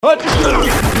Welcome to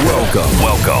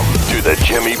the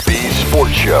Jimmy B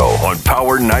Sports Show on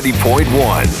Power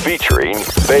 90.1, featuring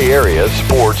Bay Area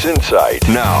sports insight.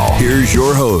 Now, here's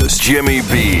your host, Jimmy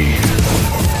B.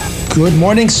 Good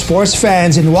morning, sports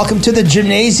fans, and welcome to the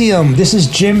Jimnasium. This is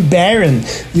Jim Barron.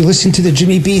 You listen to the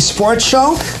Jimmy B Sports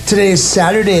Show. Today is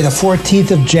Saturday, the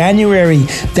 14th of January.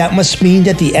 That must mean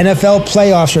that the NFL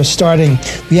playoffs are starting.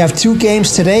 We have 2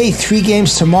 games today, 3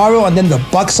 games tomorrow, and then the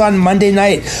Bucs on Monday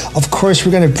night. Of course,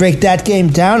 we're going to break that game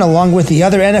down along with the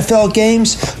other NFL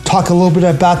games, talk a little bit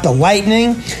about the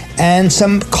Lightning, and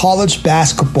some college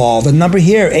basketball. The number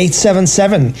here,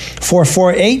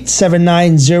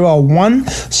 877-448-7901.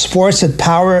 Sports at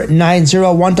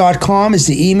power901.com is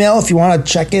the email if you want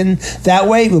to check in that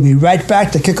way. We'll be right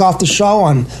back to kick off the show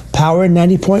on Power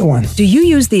 90.1. Do you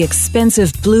use the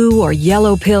expensive blue or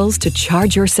yellow pills to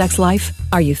charge your sex life?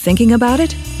 Are you thinking about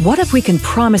it? What if we can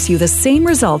promise you the same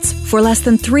results for less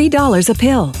than $3 a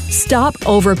pill? Stop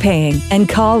overpaying and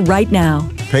call right now.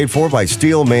 Paid for by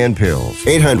Steel Man Pills.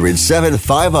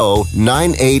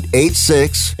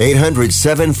 800-750-9886.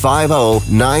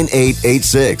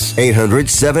 800-750-9886.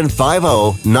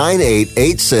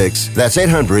 800-750-9886. That's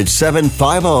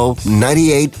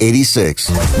 800-750-9886.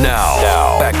 Now,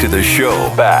 back to the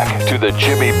show. Back to the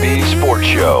Jimmy B Sports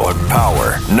Show on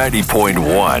Power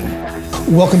 90.1.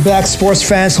 Welcome back, sports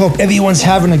fans. Hope everyone's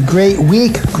having a great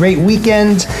week, great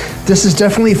weekend. This is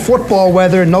definitely football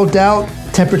weather, no doubt.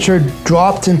 Temperature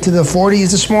dropped into the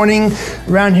 40s this morning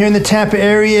around here in the Tampa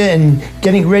area and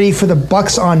getting ready for the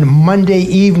Bucs on Monday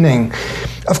evening.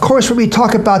 Of course, when we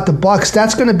talk about the Bucs,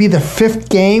 that's going to be the 5th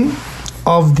game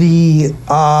of the 6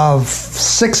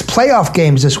 playoff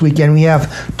games this weekend. We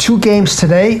have 2 games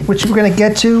today, which we're going to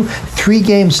get to, 3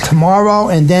 games tomorrow,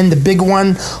 and then the big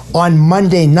one on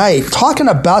Monday night. Talking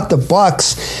about the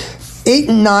Bucs,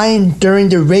 8-9 during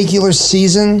the regular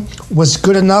season was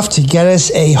good enough to get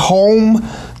us a home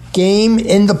game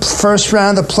in the first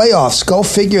round of the playoffs. Go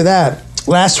figure that.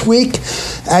 Last week,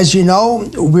 as you know,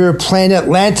 we were playing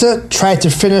Atlanta, tried to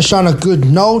finish on a good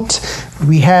note.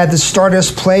 We had the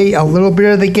starters play a little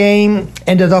bit of the game,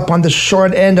 ended up on the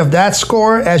short end of that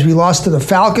score as we lost to the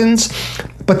Falcons.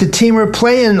 But the team we're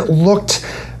playing looked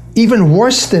even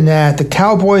worse than that. The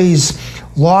Cowboys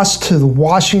lost to the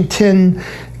Washington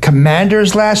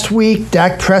Commanders last week.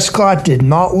 Dak Prescott did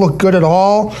not look good at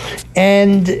all.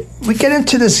 And we get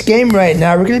into this game right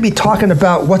now. We're going to be talking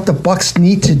about what the Bucs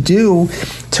need to do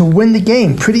to win the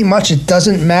game. Pretty much it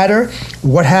doesn't matter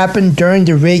what happened during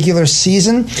the regular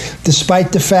season,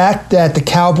 despite the fact that the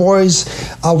Cowboys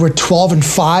were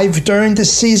 12-5 during the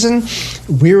season.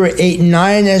 We were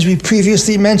 8-9, as we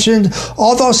previously mentioned.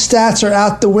 All those stats are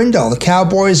out the window. The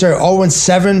Cowboys are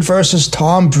 0-7 versus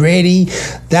Tom Brady.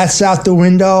 That's out the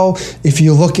window. If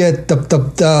you look at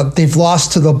they've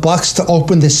lost to the Bucs to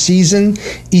open the season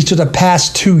each of the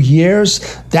past 2 years.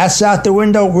 That's out the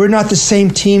window. We're not the same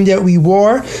team that we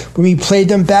were when we played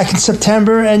them back in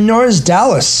September, and nor is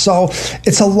Dallas. So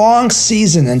it's a long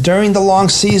season, and during the long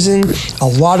season, a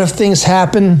lot of things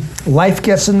happen. Life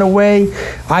gets in the way,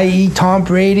 i.e. Tom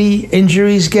Brady.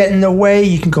 Injuries get in the way.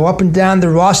 You can go up and down the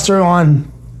roster on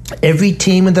every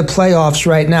team in the playoffs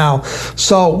right now.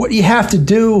 So what you have to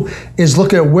do is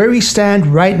look at where we stand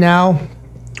right now,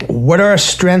 what our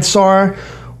strengths are,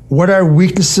 what our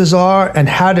weaknesses are, and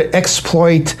how to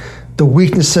exploit the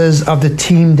weaknesses of the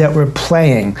team that we're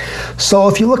playing. So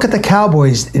if you look at the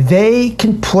Cowboys, they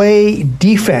can play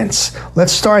defense.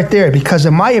 Let's start there, because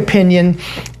in my opinion,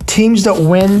 teams that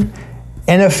win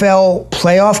NFL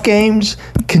playoff games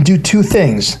can do 2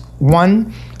 things.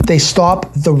 1, they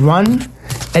stop the run,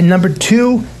 and number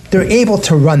 2, they're able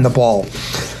to run the ball.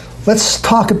 Let's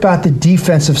talk about the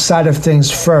defensive side of things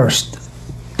first.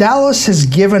 Dallas has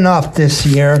given up this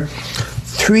year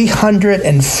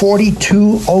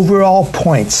 342 overall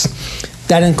points.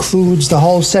 That includes the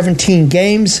whole 17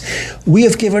 games. We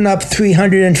have given up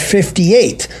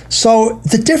 358. So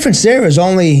the difference there is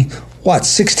only,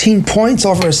 16 points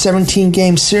over a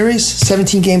 17-game series,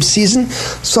 17-game season?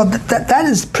 So that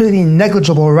is pretty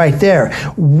negligible right there.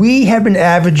 We have been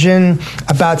averaging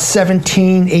about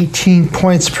 17, 18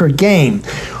 points per game.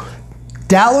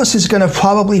 Dallas is going to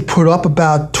probably put up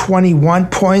about 21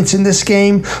 points in this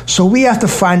game, so we have to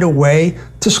find a way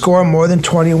to score more than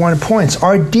 21 points.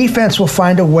 Our defense will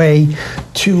find a way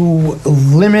to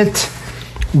limit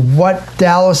what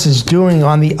Dallas is doing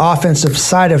on the offensive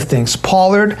side of things.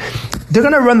 Pollard, they're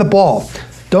going to run the ball.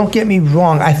 Don't get me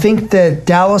wrong. I think that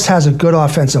Dallas has a good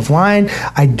offensive line.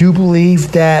 I do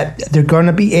believe that they're going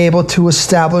to be able to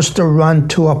establish the run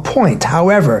to a point.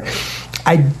 However,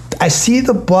 I see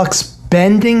the Bucs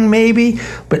bending maybe,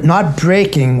 but not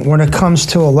breaking when it comes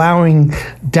to allowing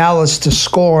Dallas to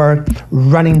score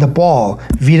running the ball.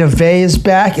 Vita Vea is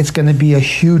back. It's going to be a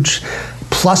huge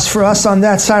plus for us on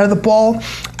that side of the ball.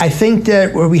 I think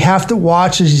that where we have to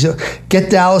watch is get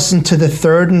Dallas into the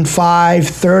 3rd and 5,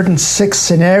 3rd and 6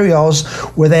 scenarios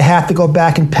where they have to go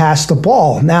back and pass the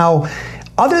ball. Now,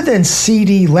 other than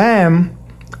CeeDee Lamb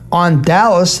on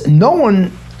Dallas, no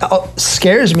one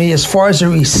scares me as far as a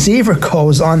receiver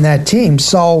goes on that team.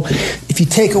 So if you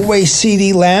take away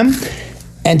CeeDee Lamb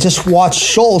and just watch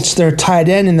Schultz, their tight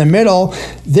end in the middle,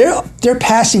 their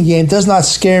passing game does not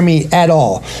scare me at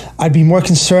all. I'd be more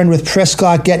concerned with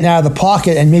Prescott getting out of the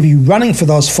pocket and maybe running for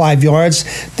those 5 yards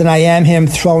than I am him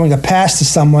throwing a pass to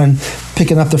someone,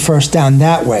 picking up the first down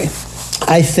that way.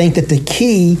 I think that the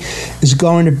key is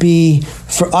going to be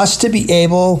for us to be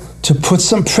able to put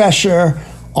some pressure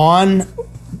on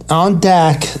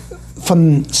Dak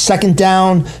from 2nd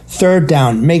down, 3rd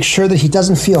down. Make sure that he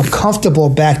doesn't feel comfortable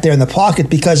back there in the pocket,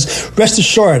 because rest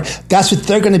assured, that's what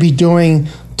they're going to be doing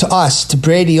to us, to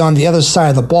Brady on the other side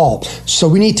of the ball. So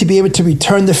we need to be able to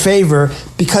return the favor,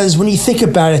 because when you think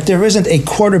about it, there isn't a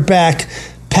quarterback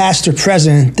past or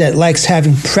present that likes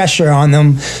having pressure on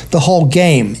them the whole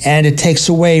game, and it takes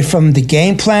away from the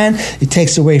game plan, it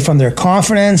takes away from their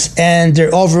confidence and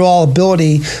their overall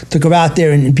ability to go out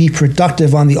there and be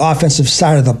productive on the offensive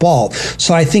side of the ball.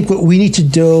 So I think what we need to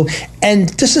do, and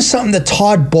this is something that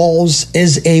Todd Bowles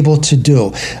is able to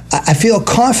do, I feel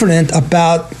confident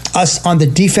about us on the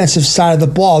defensive side of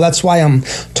the ball. That's why I'm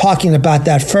talking about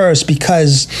that first,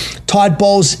 because Todd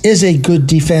Bowles is a good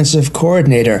defensive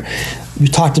coordinator. We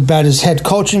talked about his head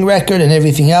coaching record and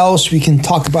everything else. We can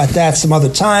talk about that some other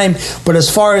time. But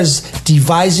as far as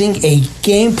devising a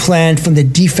game plan from the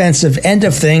defensive end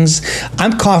of things,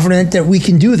 I'm confident that we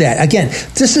can do that. Again,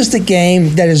 this is the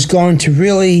game that is going to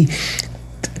really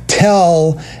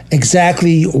tell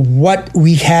exactly what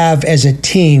we have as a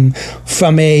team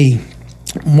from a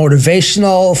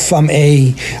motivational, from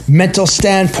a mental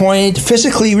standpoint.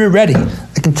 Physically, we're ready.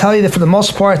 I can tell you that for the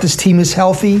most part, this team is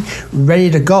healthy, ready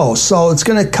to go. So it's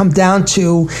going to come down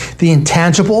to the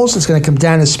intangibles. It's going to come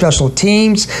down to special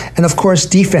teams and, of course,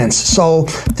 defense. So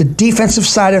the defensive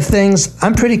side of things,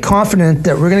 I'm pretty confident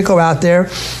that we're going to go out there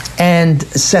and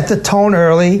set the tone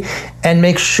early and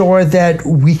make sure that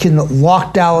we can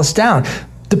lock Dallas down.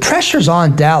 The pressure's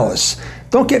on Dallas.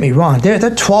 Don't get me wrong. They're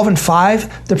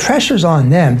 12-5. The pressure's on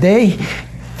them.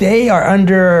 They are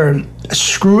under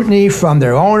scrutiny from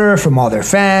their owner, from all their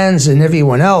fans, and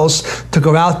everyone else to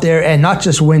go out there and not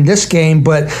just win this game,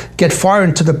 but get far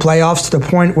into the playoffs to the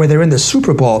point where they're in the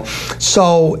Super Bowl.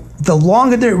 So the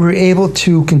longer that we're able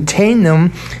to contain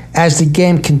them as the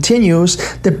game continues,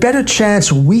 the better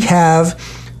chance we have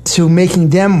to making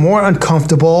them more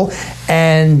uncomfortable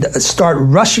and start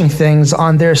rushing things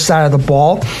on their side of the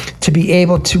ball to be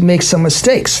able to make some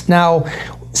mistakes. Now,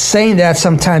 saying that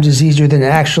sometimes is easier than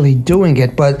actually doing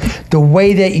it, but the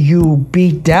way that you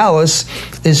beat Dallas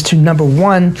is to, number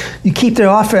one, you keep their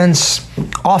offense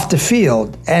off the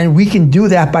field, and we can do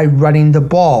that by running the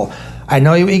ball. I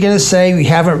know what you're going to say. We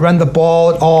haven't run the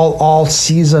ball at all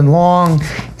season long.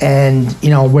 And,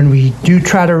 when we do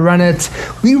try to run it,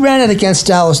 we ran it against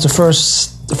Dallas the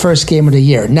first game of the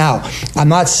year. Now, I'm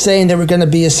not saying that we're going to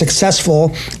be as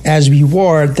successful as we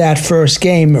were that first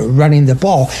game running the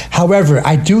ball. However,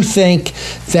 I do think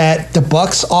that the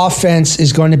Bucs offense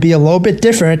is going to be a little bit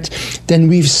different than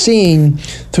we've seen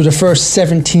through the first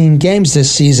 17 games this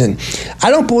season. I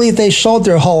don't believe they showed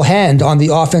their whole hand on the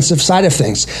offensive side of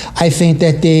things. I think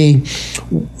that they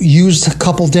used a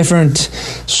couple different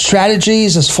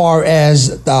strategies as far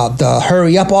as the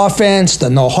hurry-up offense, the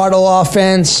no-huddle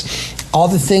offense, all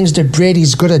the things that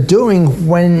Brady's good at doing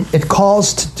when it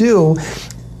calls to do.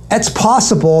 It's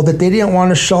possible that they didn't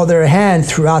want to show their hand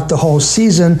throughout the whole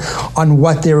season on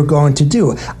what they were going to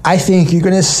do. I think you're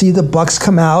going to see the Bucs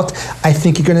come out. I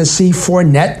think you're going to see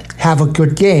Fournette have a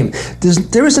good game.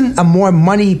 There isn't a more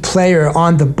money player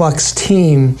on the Bucs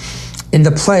team in the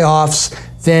playoffs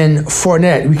than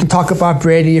Fournette. We can talk about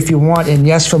Brady if you want, and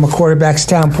yes, from a quarterback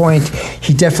standpoint,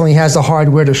 he definitely has the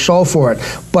hardware to show for it.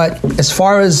 But as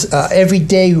far as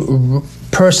everyday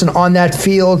person on that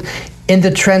field, in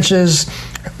the trenches,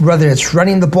 whether it's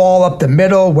running the ball up the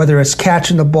middle, whether it's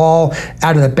catching the ball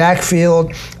out of the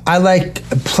backfield, I like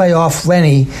playoff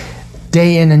Lenny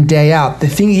day in and day out. The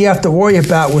thing you have to worry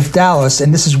about with Dallas,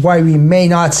 and this is why we may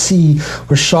not see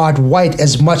Rachaad White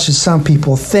as much as some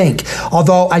people think,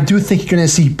 although I do think you're going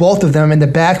to see both of them in the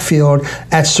backfield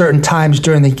at certain times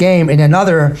during the game in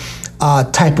another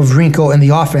type of wrinkle in the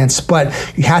offense. But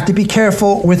you have to be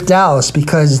careful with Dallas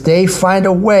because they find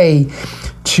a way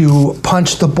to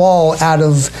punch the ball out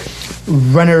of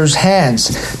runners'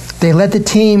 hands. They led the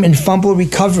team in fumble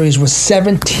recoveries with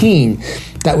 17.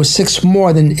 That was 6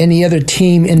 more than any other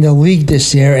team in the league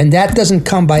this year, and that doesn't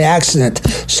come by accident.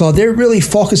 So they're really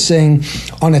focusing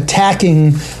on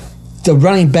attacking the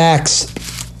running back's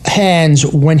hands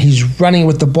when he's running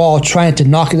with the ball, trying to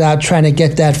knock it out, trying to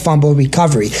get that fumble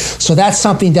recovery. So that's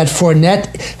something that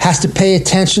Fournette has to pay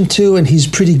attention to, and he's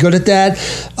pretty good at that.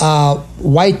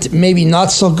 White, maybe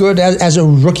not so good as a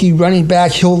rookie running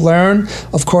back. He'll learn,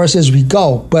 of course, as we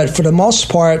go. But for the most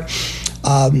part,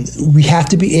 we have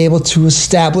to be able to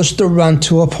establish the run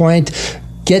to a point,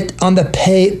 get on the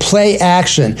play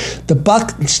action. The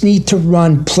Bucs need to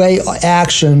run play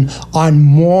action on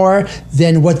more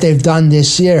than what they've done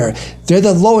this year. They're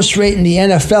the lowest rate in the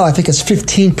NFL. I think it's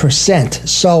 15%.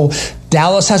 So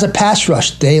Dallas has a pass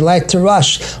rush. They like to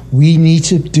rush. We need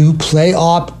to do play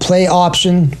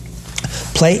option,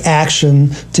 play action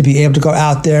to be able to go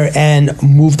out there and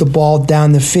move the ball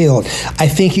down the field. I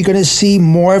think you're going to see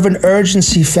more of an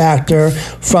urgency factor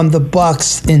from the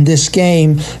Bucs in this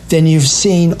game than you've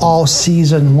seen all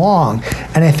season long.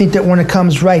 And I think that when it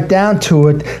comes right down to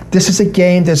it, this is a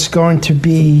game that's going to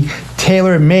be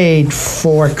tailor-made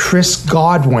for Chris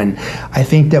Godwin. I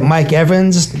think that Mike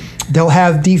Evans, they'll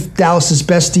have Dallas's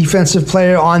best defensive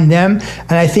player on them,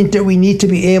 and I think that we need to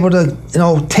be able to,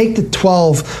 take the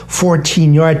 12,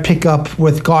 14-yard pickup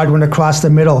with Godwin across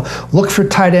the middle. Look for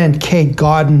tight end Cade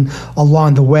Godwin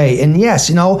along the way. And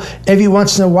yes, every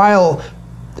once in a while,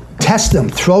 test them,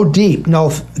 throw deep,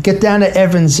 get down to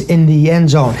Evans in the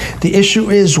end zone. The issue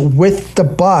is with the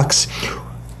Bucs,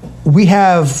 we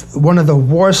have one of the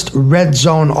worst red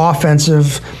zone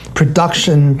offensive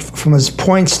production from a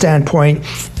point standpoint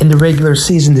in the regular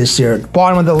season this year.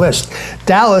 Bottom of the list.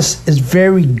 Dallas is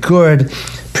very good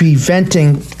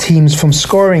preventing teams from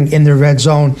scoring in the red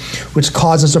zone, which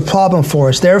causes a problem for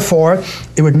us. Therefore,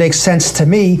 it would make sense to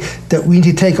me that we need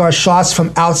to take our shots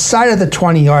from outside of the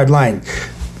 20-yard line.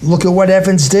 Look at what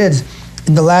Evans did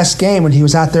in the last game when he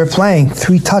was out there playing.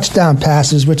 3 touchdown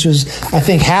passes, which is, I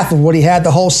think, half of what he had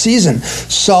the whole season.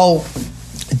 So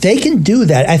they can do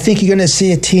that. I think you're going to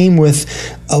see a team with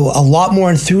a lot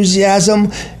more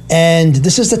enthusiasm. And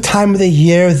this is the time of the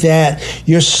year that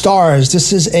your stars,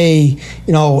 this is a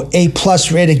A+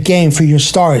 rated game for your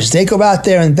stars. They go out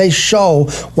there and they show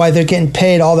why they're getting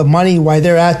paid all the money, why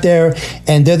they're out there,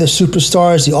 and they're the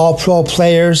superstars, the all-pro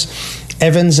players.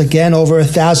 Evans, again, over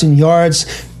 1,000 yards.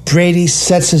 Brady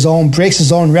breaks his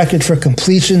own record for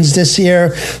completions this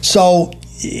year. So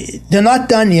they're not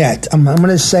done yet. I'm going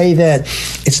to say that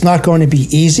it's not going to be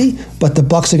easy, but the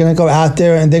Bucs are going to go out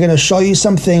there and they're going to show you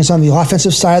some things on the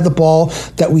offensive side of the ball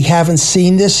that we haven't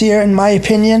seen this year, in my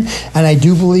opinion. And I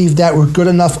do believe that we're good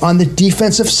enough on the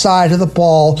defensive side of the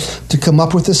ball to come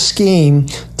up with a scheme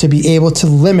to be able to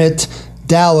limit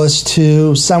Dallas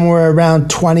to somewhere around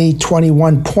 20,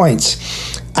 21 points.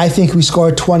 I think we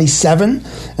scored 27,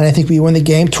 and I think we win the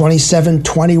game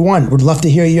 27-21. Would love to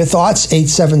hear your thoughts,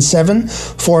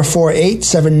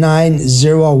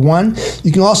 877-448-7901.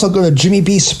 You can also go to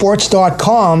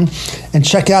jimmybsports.com and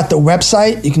check out the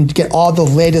website. You can get all the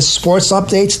latest sports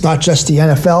updates, not just the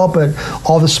NFL, but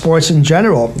all the sports in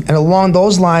general. And along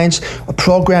those lines, a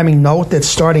programming note that's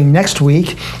starting next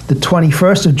week, the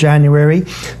 21st of January,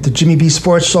 the Jimmy B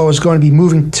Sports Show is going to be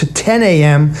moving to 10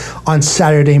 a.m. on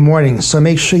Saturday morning. So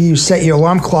make sure you set your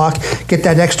alarm clock, get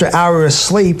that extra hour of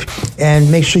sleep,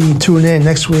 and make sure you tune in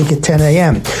next week at 10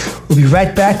 a.m. We'll be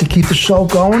right back to keep the show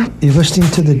going. You're listening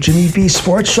to the Jimmy B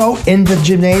Sports Show in the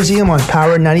Jimnasium on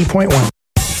Power 90.1.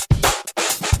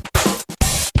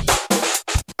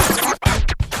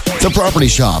 The Property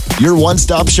Shop, your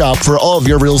one-stop shop for all of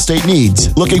your real estate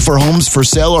needs. Looking for homes for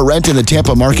sale or rent in the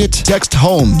Tampa market? Text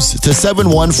HOMES to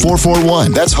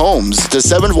 71441. That's HOMES to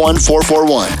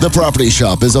 71441. The Property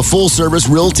Shop is a full-service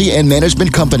realty and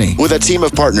management company with a team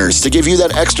of partners to give you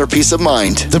that extra peace of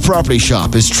mind. The Property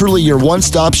Shop is truly your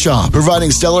one-stop shop,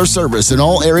 providing stellar service in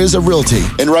all areas of realty.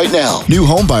 And right now, new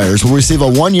home buyers will receive a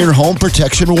 1-year home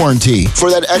protection warranty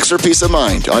for that extra peace of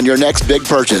mind on your next big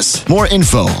purchase. More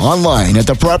info online at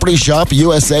thepropertyshopUSA.com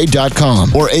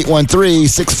or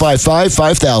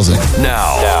 813-655-5000.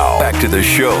 Now, back to the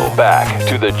show. Back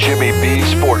to the Jimmy B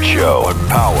Sports Show on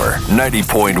Power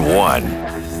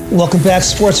 90.1. Welcome back,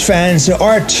 sports fans. There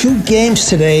are 2 games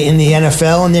today in the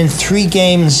NFL and then 3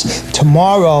 games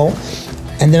tomorrow.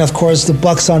 And then, of course, the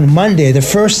Bucs on Monday. The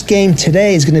first game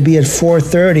today is going to be at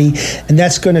 4:30, and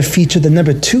that's going to feature the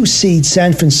number 2 seed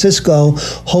San Francisco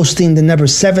hosting the number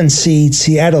 7 seed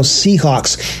Seattle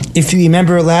Seahawks. If you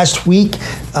remember last week,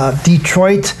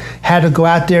 Detroit had to go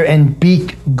out there and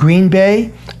beat Green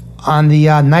Bay on the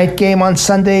night game on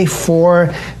Sunday for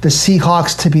the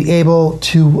Seahawks to be able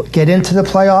to get into the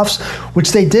playoffs,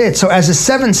 which they did. So as a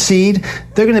 7th seed,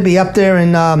 they're going to be up there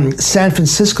in San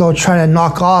Francisco trying to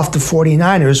knock off the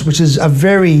 49ers, which is a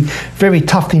very, very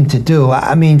tough thing to do.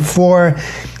 I mean, for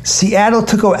Seattle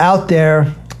to go out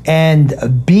there and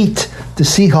beat the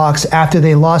Seahawks after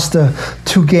they lost the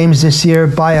 2 games this year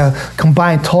by a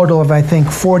combined total of, I think,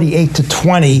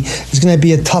 48-20 is going to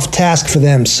be a tough task for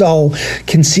them. So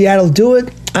can Seattle do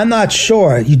it? I'm not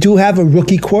sure. You do have a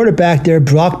rookie quarterback there,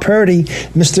 Brock Purdy,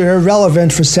 Mr.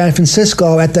 Irrelevant for San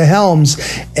Francisco at the helms,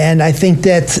 and I think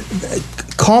that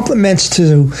compliments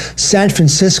to San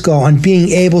Francisco on being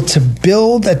able to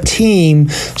build a team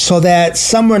so that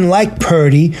someone like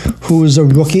Purdy, who is a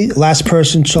rookie, last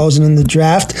person chosen in the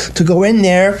draft, to go in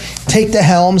there, take the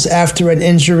helms after an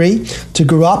injury to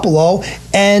Garoppolo,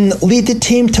 and lead the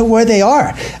team to where they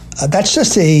are. That's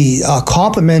just a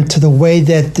compliment to the way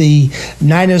that the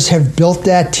Niners have built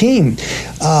that team.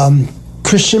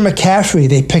 Christian McCaffrey,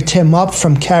 they picked him up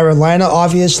from Carolina,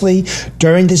 obviously,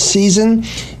 during the season.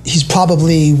 He's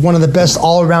probably one of the best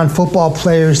all-around football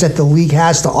players that the league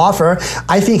has to offer.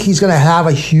 I think he's going to have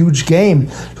a huge game.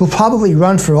 He'll probably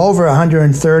run for over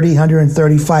 130,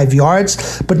 135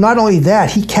 yards. But not only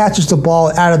that, he catches the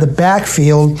ball out of the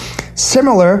backfield,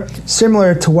 similar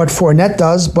to what Fournette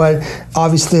does, but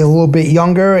obviously a little bit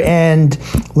younger and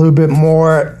a little bit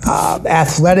more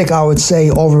athletic, I would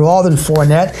say, overall than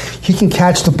Fournette. He can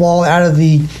catch the ball out of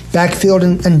the backfield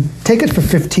and take it for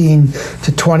 15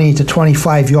 to 20 to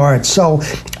 25 yards. So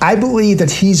I believe that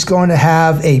he's going to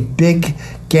have a big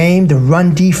game. The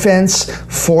run defense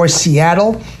for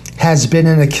Seattle has been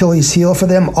an Achilles heel for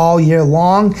them all year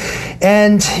long.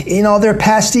 And, their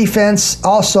pass defense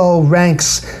also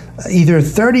ranks either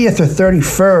 30th or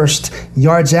 31st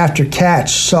yards after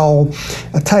catch. So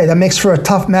I'll tell you, that makes for a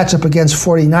tough matchup against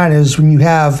 49ers when you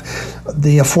have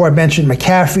the aforementioned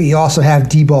McCaffrey. You also have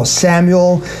Deebo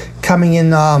Samuel coming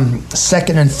in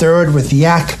second and third with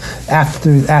Yak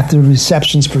after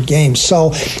receptions per game.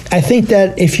 So I think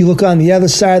that if you look on the other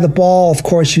side of the ball, of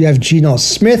course, you have Geno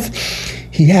Smith.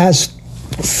 He has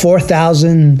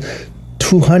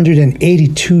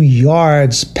 4,282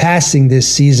 yards passing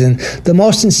this season, the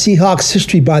most in Seahawks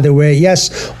history, by the way.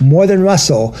 Yes, more than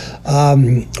Russell.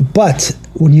 But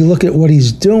when you look at what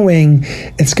he's doing,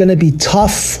 it's going to be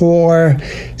tough for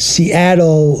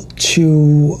Seattle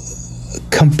to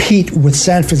compete with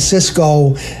San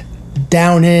Francisco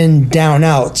down in, down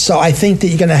out. So I think that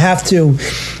you're going to have to,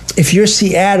 if you're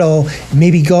Seattle,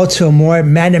 maybe go to a more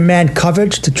man-to-man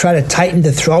coverage to try to tighten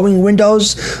the throwing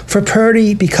windows for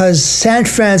Purdy, because San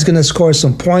Fran's going to score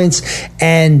some points,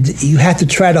 and you have to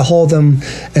try to hold them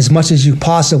as much as you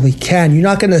possibly can. You're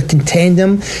not going to contain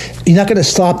them. You're not going to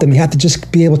stop them. You have to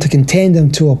just be able to contain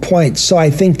them to a point. So I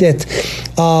think that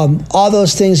all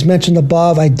those things mentioned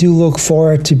above, I do look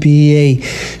for it to be a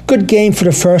good game for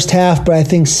the first half, but I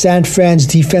think San Fran's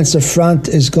defensive front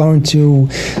is going to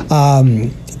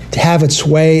have its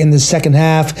way in the second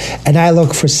half, and I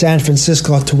look for San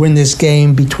Francisco to win this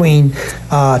game between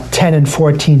 10 and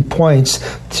 14 points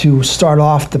to start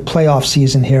off the playoff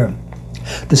season here.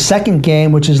 The second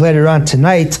game, which is later on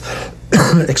tonight,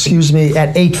 excuse me,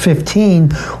 at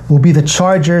 8:15, will be the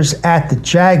Chargers at the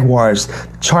Jaguars. The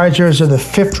Chargers are the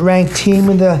 5th-ranked team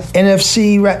in the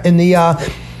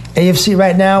AFC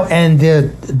right now, and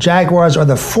the Jaguars are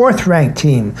the 4th-ranked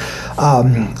team.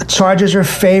 Chargers are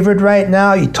favored right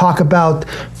now. You talk about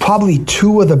probably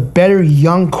 2 of the better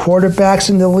young quarterbacks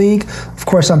in the league. Of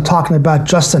course, I'm talking about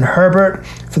Justin Herbert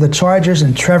for the Chargers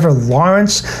and Trevor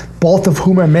Lawrence, both of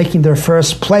whom are making their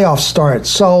first playoff start.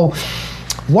 So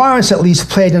Lawrence at least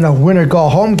played in a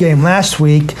winner-go-home game last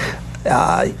week.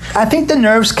 I think the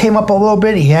nerves came up a little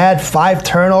bit. He had 5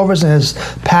 turnovers in his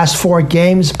past 4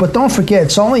 games, but don't forget,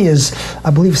 it's only his, I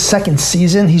believe, 2nd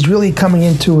season. He's really coming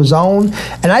into his own,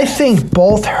 and I think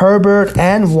both Herbert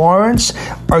and Lawrence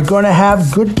are going to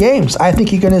have good games. I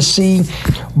think you're going to see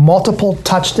multiple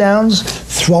touchdowns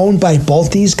thrown by both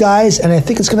these guys, and I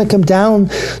think it's going to come down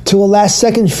to a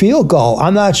last-second field goal.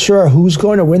 I'm not sure who's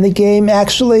going to win the game,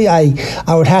 actually. I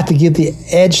would have to give the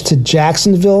edge to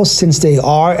Jacksonville since they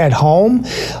are at home.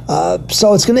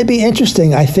 So it's going to be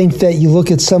interesting. I think that you look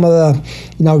at some of the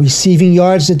receiving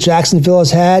yards that Jacksonville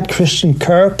has had. Christian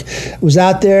Kirk was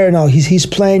out there. He's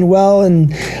playing well,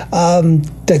 and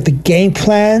the game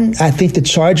plan, I think the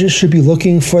Chargers should be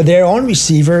looking for their own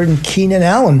receiver in Keenan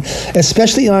Allen,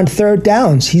 especially on 3rd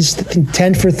downs. He's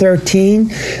 10 for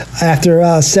 13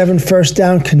 after 7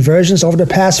 first-down conversions over the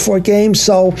past 4 games.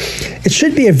 So it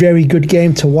should be a very good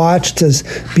game to watch, to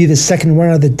be the second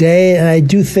one of the day. And I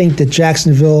do think that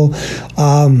Jacksonville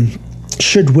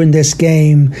should win this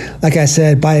game, like I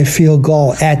said, by a field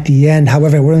goal at the end.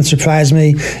 However, it wouldn't surprise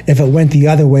me if it went the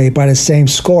other way by the same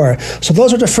score. So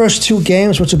those are the first two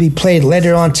games, which will be played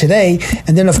later on today.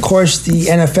 And then, of course, the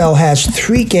NFL has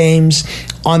 3 games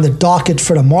on the docket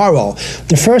for tomorrow.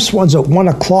 The first one's at 1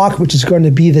 o'clock, which is going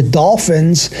to be the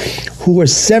Dolphins, who are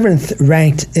 7th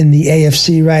ranked in the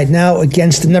AFC right now,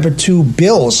 against the number 2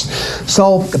 Bills.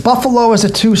 So Buffalo is a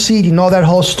 2 seed. You know that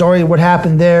whole story, what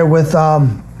happened there with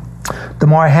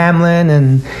Damar Hamlin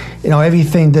and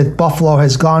everything that Buffalo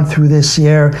has gone through this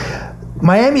year.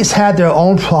 Miami's had their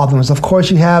own problems. Of course,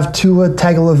 you have Tua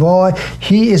Tagovailoa.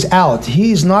 He is out.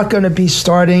 He's not going to be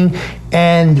starting.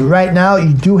 And right now,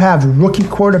 you do have rookie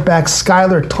quarterback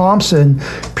Skylar Thompson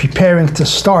preparing to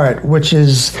start, which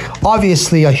is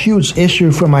obviously a huge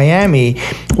issue for Miami.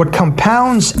 What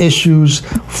compounds issues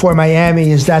for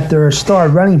Miami is that their star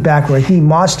running back, Raheem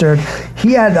Mostert,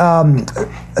 he had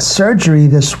a surgery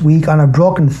this week on a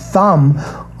broken thumb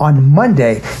on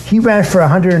Monday. He ran for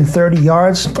 130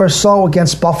 yards or so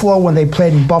against Buffalo when they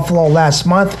played in Buffalo last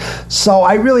month. So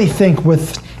I really think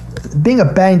with being a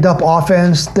banged-up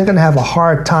offense, they're going to have a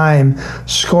hard time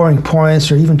scoring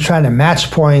points or even trying to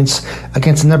match points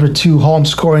against the number 2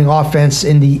 home-scoring offense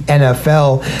in the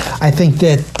NFL. I think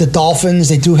that the Dolphins,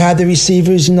 they do have the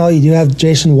receivers. You do have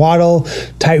Jason Waddle,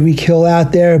 Tyreek Hill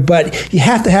out there, but you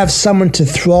have to have someone to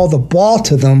throw the ball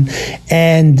to them.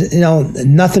 And,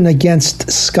 nothing against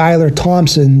Skylar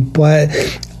Thompson, but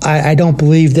I don't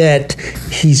believe that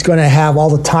he's going to have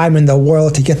all the time in the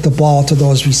world to get the ball to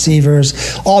those receivers.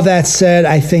 All that said,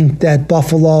 I think that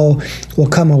Buffalo will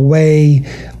come away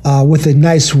with a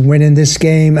nice win in this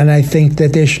game, and I think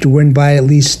that they should win by at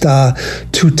least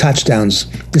 2 touchdowns.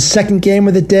 The second game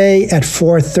of the day at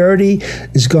 4:30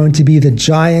 is going to be the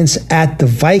Giants at the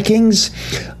Vikings.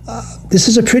 This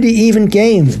is a pretty even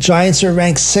game. The Giants are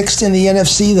ranked 6th in the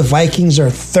NFC. The Vikings are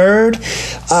 3rd.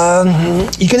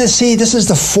 You're going to see this is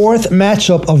the 4th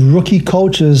matchup of rookie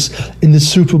coaches in the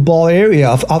Super Bowl era.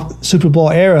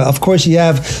 Of course, you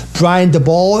have Brian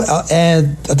Daboll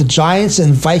and the Giants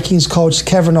and Vikings coach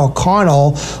Kevin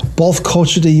O'Connell, both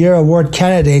Coach of the Year award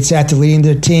candidates after leading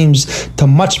their teams to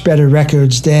much better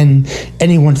records than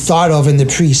anyone thought of in the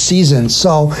preseason.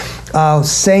 So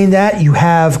saying that, you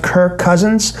have Kirk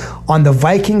Cousins on the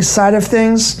Vikings side of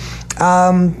things.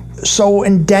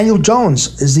 And Daniel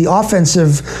Jones is the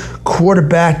offensive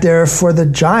quarterback there for the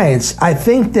Giants. I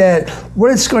think that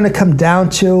what it's going to come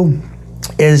down to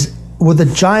is, will the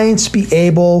Giants be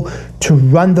able to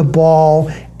run the ball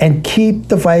and keep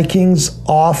the Vikings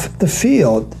off the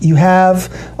field? You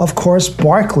have, of course,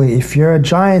 Barkley. If you're a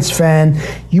Giants fan,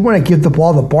 you want to give the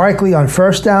ball to Barkley on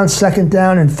 1st down, 2nd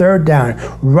down, and 3rd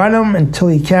down. Run him until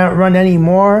he can't run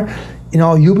anymore.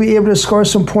 You'll be able to score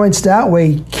some points that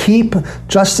way. Keep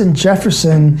Justin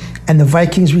Jefferson and the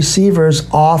Vikings receivers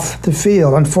off the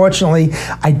field. Unfortunately,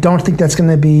 I don't think that's going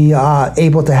to be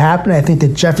able to happen. I think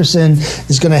that Jefferson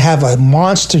is going to have a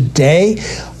monster day.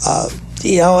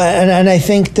 And I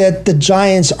think that the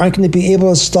Giants aren't going to be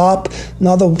able to stop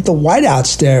the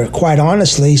wideouts there, quite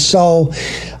honestly. So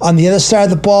on the other side of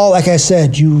the ball, like I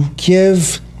said, you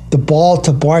give the ball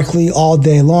to Barkley all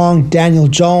day long. Daniel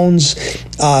Jones,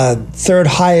 3rd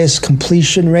highest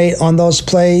completion rate on those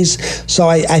plays. So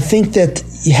I think that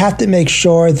you have to make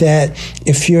sure that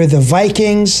if you're the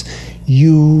Vikings,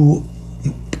 you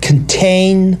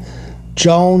contain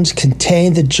Jones,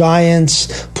 contain the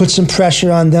Giants, put some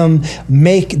pressure on them,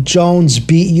 make Jones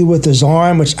beat you with his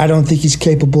arm, which I don't think he's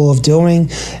capable of doing.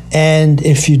 And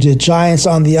if you're the Giants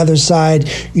on the other side,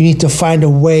 you need to find a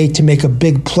way to make a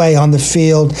big play on the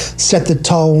field, set the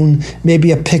tone.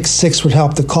 Maybe a pick 6 would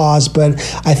help the cause, but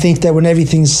I think that when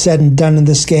everything's said and done in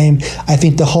this game, I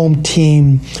think the home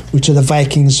team, which are the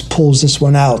Vikings, pulls this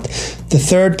one out. The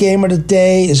 3rd game of the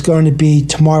day is going to be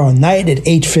tomorrow night at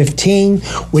 8:15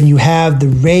 when you have the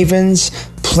Ravens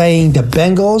playing the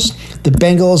Bengals. The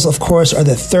Bengals, of course, are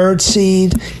the 3rd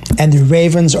seed, and the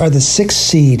Ravens are the 6th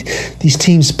seed. These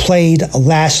teams played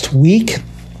last week.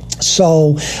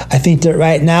 So I think that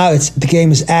right now the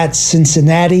game is at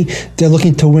Cincinnati. They're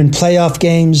looking to win playoff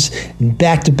games in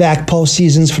back-to-back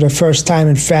postseasons for the first time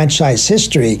in franchise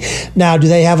history. Now, do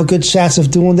they have a good chance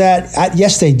of doing that?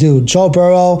 Yes, they do. Joe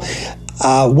Burrow,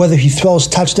 whether he throws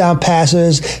touchdown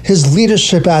passes, his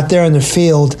leadership out there in the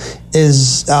field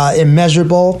is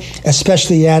immeasurable,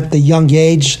 especially at the young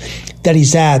age that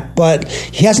he's at. But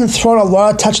he hasn't thrown a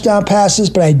lot of touchdown passes,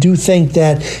 but I do think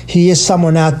that he is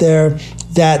someone out there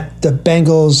that the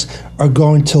Bengals are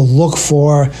going to look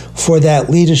for that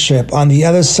leadership. On the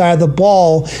other side of the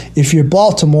ball, if you're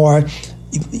Baltimore,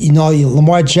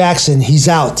 Lamar Jackson, he's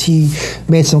out. He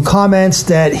made some comments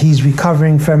that he's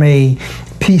recovering from a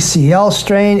PCL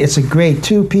strain. It's a grade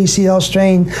 2 PCL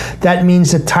strain. That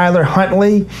means that Tyler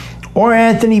Huntley or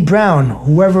Anthony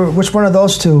Brown, which one of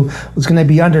those two was going to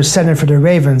be under center for the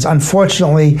Ravens.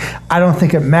 Unfortunately, I don't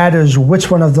think it matters which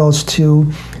one of those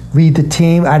two lead the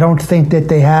team. I don't think that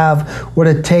they have what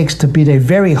it takes to beat a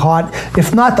very hot,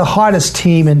 if not the hottest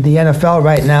team in the NFL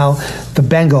right now, the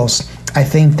Bengals. I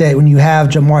think that when you have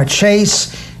Jamar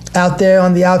Chase out there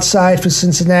on the outside for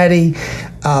Cincinnati,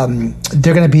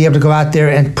 they're going to be able to go out there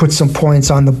and put some points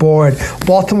on the board.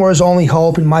 Baltimore's only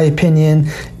hope, in my opinion,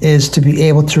 is to be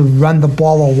able to run the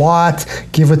ball a lot,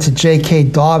 give it to J.K.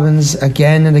 Dobbins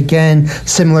again and again,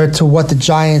 similar to what the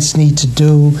Giants need to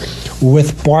do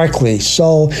with Barkley.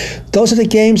 So those are the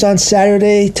games on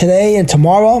Saturday, today, and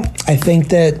tomorrow. I think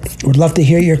that we'd love to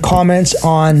hear your comments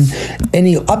on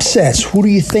any upsets. Who do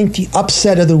you think the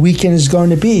upset of the weekend is going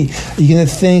to be? Are you going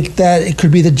to think that it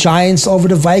could be the Giants over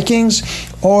the Vikings?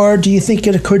 Or do you think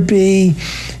it could be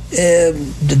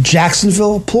the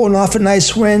Jacksonville pulling off a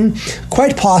nice win?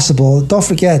 Quite possible. Don't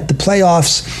forget, the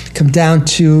playoffs come down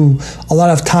to a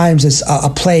lot of times it's a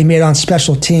play made on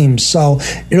special teams. So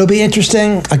it'll be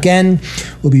interesting. Again,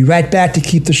 we'll be right back to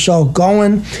keep the show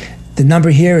going. The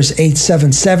number here is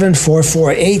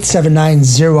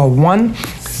 877-448-7901.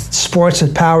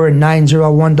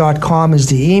 sports@power901.com is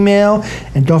the email.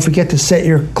 And don't forget to set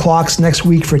your clocks next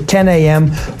week for 10 a.m.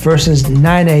 versus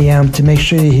 9 a.m. to make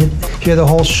sure you hear the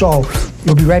whole show.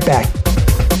 We'll be right back.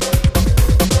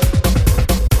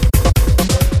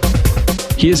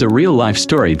 Here's a real-life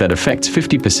story that affects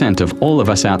 50% of all of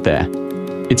us out there.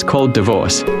 It's called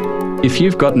divorce. If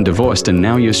you've gotten divorced and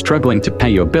now you're struggling to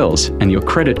pay your bills and your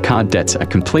credit card debts are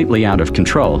completely out of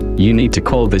control, you need to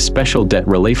call this special debt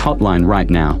relief hotline right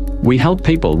now. We help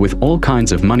people with all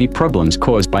kinds of money problems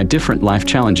caused by different life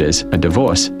challenges, a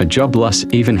divorce, a job loss,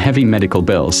 even heavy medical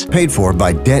bills. Paid for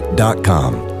by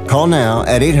Debt.com. Call now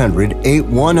at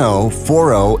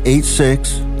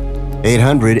 800-810-4086.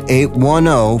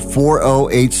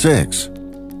 800-810-4086.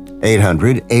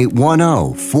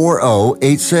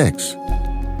 800-810-4086.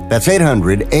 That's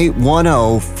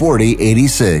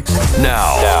 800-810-4086.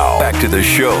 Now, back to the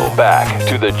show. Back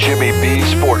to the Jimmy B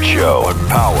Sports Show on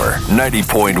Power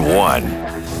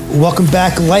 90.1. Welcome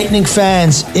back, Lightning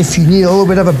fans. If you need a little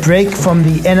bit of a break from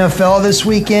the NFL this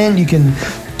weekend, you can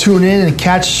tune in and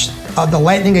catch the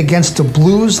Lightning against the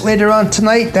Blues later on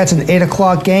tonight. That's an 8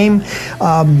 o'clock game.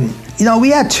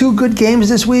 We had two good games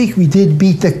this week. We did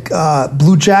beat the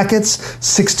Blue Jackets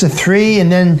 6-3,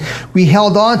 and then we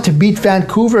held on to beat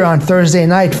Vancouver on Thursday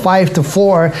night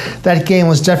 5-4. That game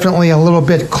was definitely a little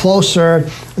bit closer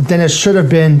than it should have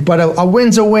been, but a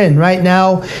win's a win. Right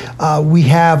now, we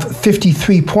have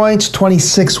 53 points,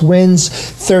 26 wins,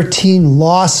 13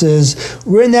 losses.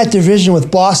 We're in that division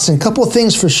with Boston. A couple of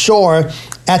things for sure.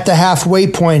 At the halfway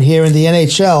point here in the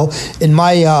NHL, in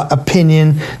my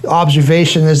opinion,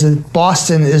 observation is that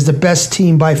Boston is the best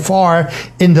team by far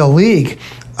in the league.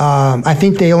 I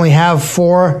think they only have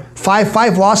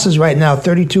five losses right now,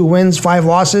 32 wins, 5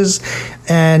 losses,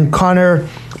 and Connor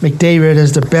McDavid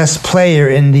is the best player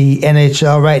in the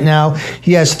NHL right now.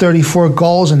 He has 34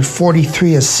 goals and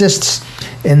 43 assists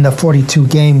in the 42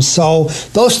 games. So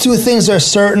those two things are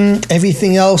certain.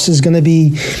 Everything else is going to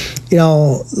be,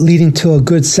 leading to a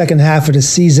good second half of the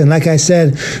season. Like I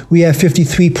said, we have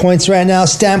 53 points right now.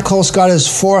 Stamkos got his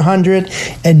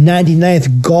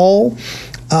 499th goal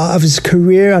of his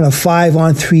career on a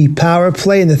 5-on-3 power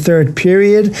play in the third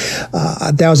period.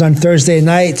 That was on Thursday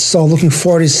night, so looking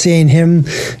forward to seeing him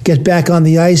get back on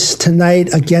the ice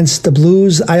tonight against the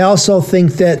Blues. I also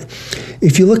think that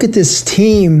if you look at this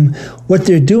team, what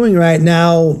they're doing right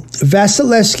now,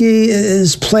 Vasilevsky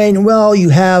is playing well. You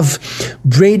have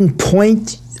Braden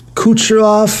Point,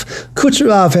 Kucherov.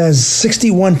 Kucherov has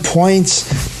 61 points,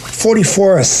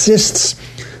 44 assists.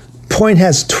 Point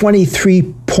has 23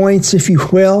 points, if you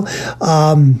will.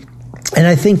 And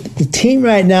I think the team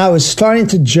right now is starting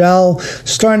to gel,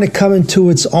 starting to come into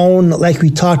its own, like we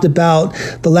talked about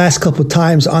the last couple of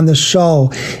times on the show.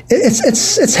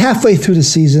 It's halfway through the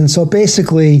season, so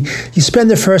basically you spend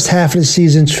the first half of the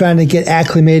season trying to get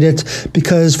acclimated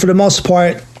because for the most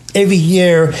part, every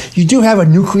year you do have a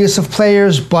nucleus of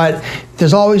players, but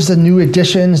there's always the new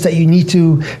additions that you need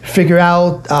to figure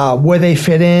out where they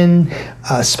fit in,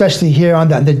 especially here on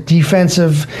the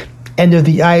defensive end of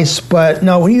the ice. But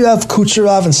no, when you have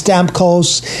Kucherov and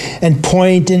Stamkos and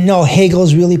Point, and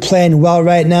Hagel's really playing well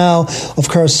right now. Of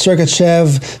course,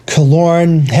 Sergachev,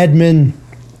 Killorn, Hedman,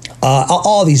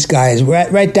 all these guys,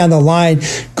 right down the line.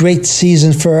 Great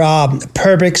season for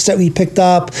Perbix that we picked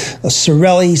up,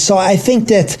 Sorelli. So I think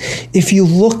that if you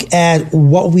look at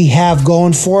what we have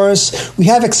going for us, we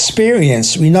have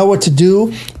experience. We know what to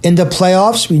do in the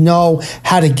playoffs. We know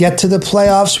how to get to the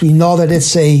playoffs. We know that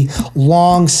it's a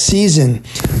long season,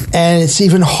 and it's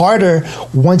even harder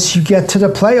once you get to the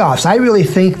playoffs. I really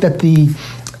think that the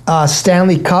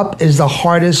Stanley Cup is the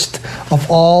hardest of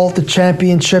all the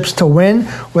championships to win,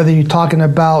 whether you're talking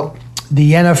about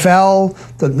the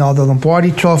NFL, the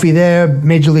Lombardi Trophy there,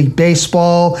 Major League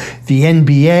Baseball, the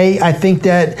NBA. I think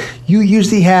that you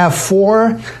usually have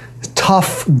 4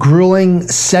 tough, grueling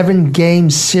 7-game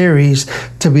series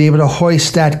to be able to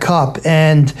hoist that cup.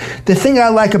 And the thing I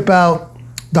like about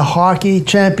the hockey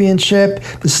championship,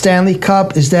 the Stanley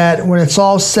Cup, is that when it's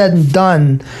all said and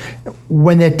done,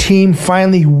 when their team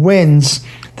finally wins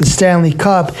the Stanley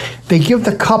Cup, they give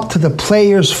the cup to the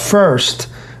players first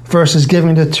versus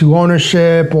giving it to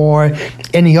ownership or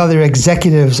any other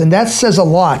executives. And that says a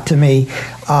lot to me.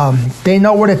 They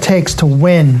know what it takes to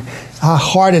win, how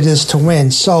hard it is to win.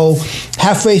 So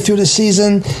halfway through the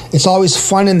season, it's always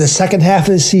fun in the second half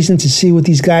of the season to see what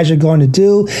these guys are going to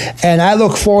do. And I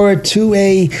look forward to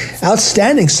a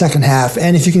outstanding second half.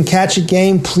 And if you can catch a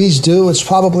game, please do. It's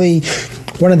probably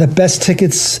one of the best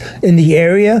tickets in the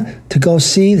area to go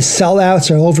see. The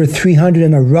sellouts are over 300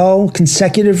 in a row,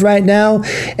 consecutive right now,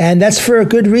 and that's for a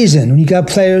good reason. When you got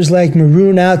players like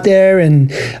Maroon out there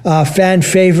and fan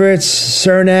favorites,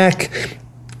 Cernak,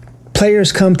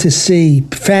 fans come to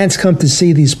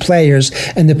see these players,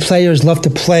 and the players love to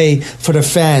play for the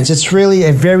fans. It's really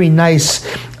a very nice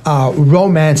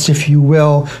romance, if you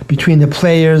will, between the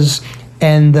players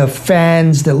and the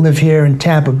fans that live here in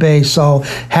Tampa Bay. So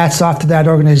hats off to that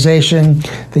organization.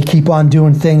 They keep on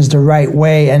doing things the right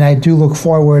way, and I do look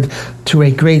forward to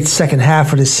a great second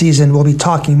half of the season. We'll be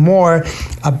talking more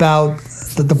about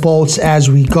the Bolts as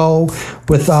we go,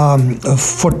 with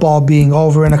football being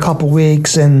over in a couple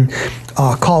weeks and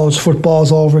college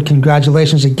football's over.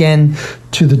 Congratulations again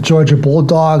to the Georgia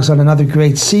Bulldogs on another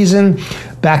great season,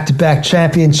 back-to-back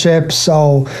championships.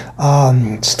 So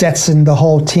Stetson, the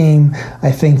whole team,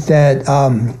 I think that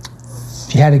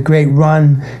you had a great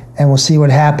run, and we'll see what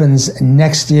happens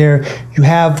next year. You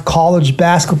have college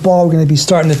basketball. We're going to be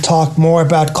starting to talk more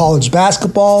about college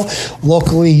basketball.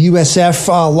 Locally, USF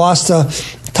lost a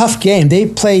tough game. They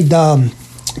played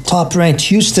top-ranked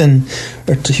Houston,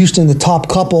 the top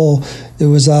couple. It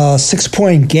was a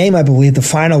 6-point game, I believe the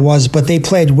final was, but they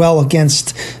played well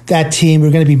against that team.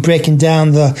 We're going to be breaking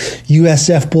down the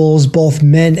USF Bulls, both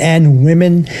men and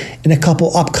women, in a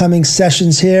couple upcoming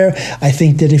sessions here. I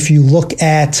think that if you look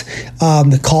at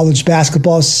the college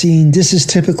basketball scene, this is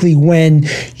typically when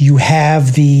you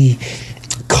have the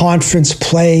conference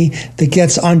play that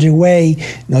gets underway.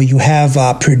 You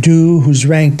have Purdue, who's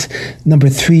ranked number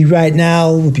 3 right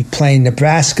now, will be playing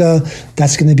Nebraska.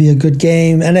 That's going to be a good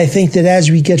game. And I think that as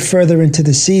we get further into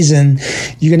the season,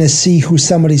 you're going to see who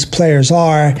some of these players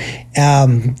are.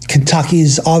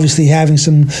 Kentucky's obviously having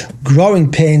some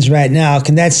growing pains right now.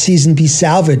 Can that season be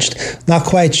salvaged? Not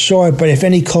quite sure, but if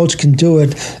any coach can do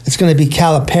it, it's going to be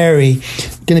Calipari.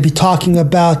 Going to be talking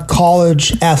about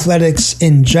college athletics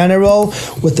in general,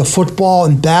 with the football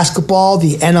and basketball,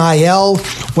 the NIL,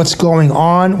 what's going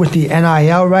on with the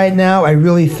NIL right now. I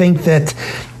really think that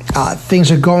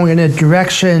things are going in a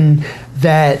direction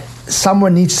that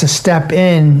someone needs to step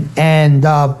in and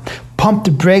pump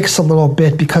the brakes a little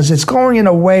bit, because it's going in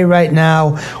a way right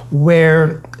now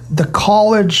where the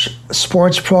college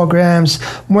sports programs,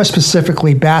 more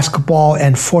specifically basketball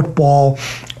and football,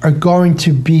 are going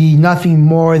to be nothing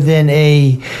more than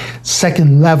a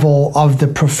second level of the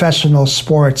professional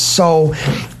sports. So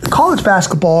college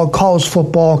basketball, college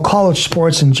football, college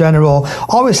sports in general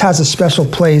always has a special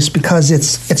place because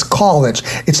it's college.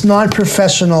 It's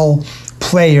non-professional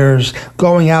players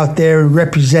going out there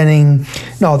representing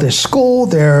their school,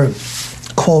 their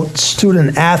quote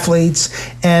student athletes.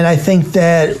 And I think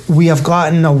that we have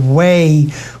gotten away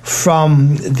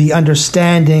from the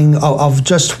understanding of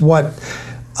just what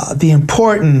the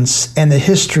importance and the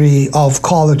history of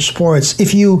college sports.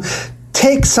 If you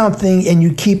take something and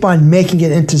you keep on making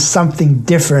it into something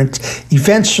different,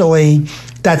 eventually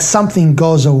that something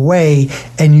goes away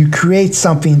and you create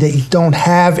something that you don't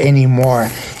have anymore.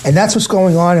 And that's what's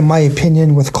going on, in my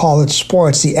opinion, with college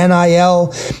sports. The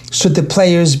NIL, should the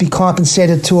players be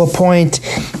compensated to a point?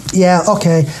 Yeah,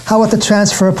 okay. How about the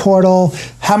transfer portal?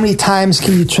 How many times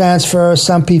can you transfer?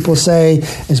 Some people say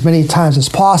as many times as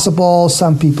possible.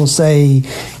 Some people say,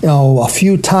 a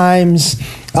few times.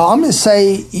 I'm going to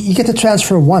say you get to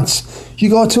transfer once.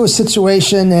 You go to a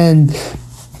situation and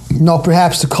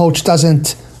perhaps the coach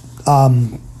doesn't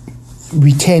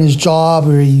retain his job,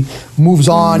 or he moves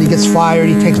on, he gets fired,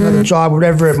 he takes another job,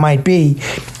 whatever it might be.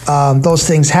 Those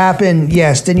things happen.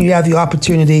 Yes, then you have the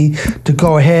opportunity to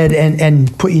go ahead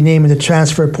and put your name in the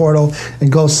transfer portal and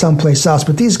go someplace else.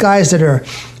 But these guys that are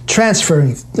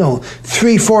transferring,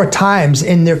 3-4 times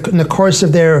in the course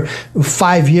of their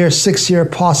 5-year, 6-year,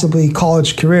 possibly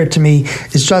college career, to me,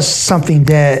 is just something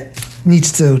that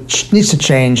needs to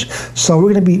change. So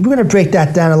we're gonna break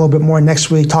that down a little bit more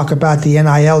next week. Talk about the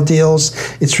NIL deals.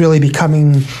 It's really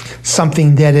becoming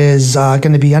something that is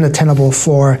going to be unattainable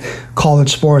for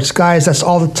college sports. Guys, that's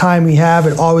all the time we have.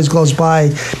 It always goes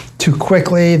by too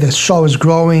quickly. The show is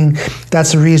growing.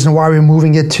 That's the reason why we're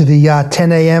moving it to the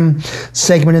 10 a.m.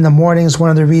 segment in the mornings. One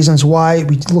of the reasons why.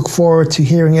 We look forward to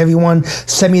hearing everyone.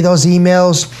 Send me those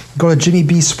emails. Go to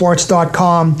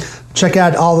jimmybsports.com. Check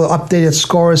out all the updated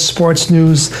scores, sports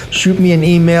news. Shoot me an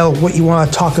email, what you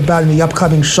want to talk about in the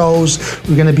upcoming shows.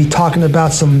 We're going to be talking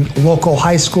about some local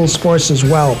high school sports as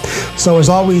well. So as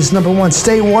always, number one,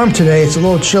 stay warm today. It's a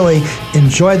little chilly.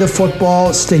 Enjoy the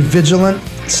football. Stay vigilant.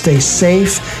 Stay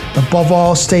safe. Above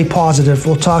all, stay positive.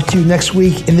 We'll talk to you next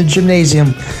week in the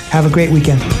Jimnasium. Have a great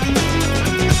weekend.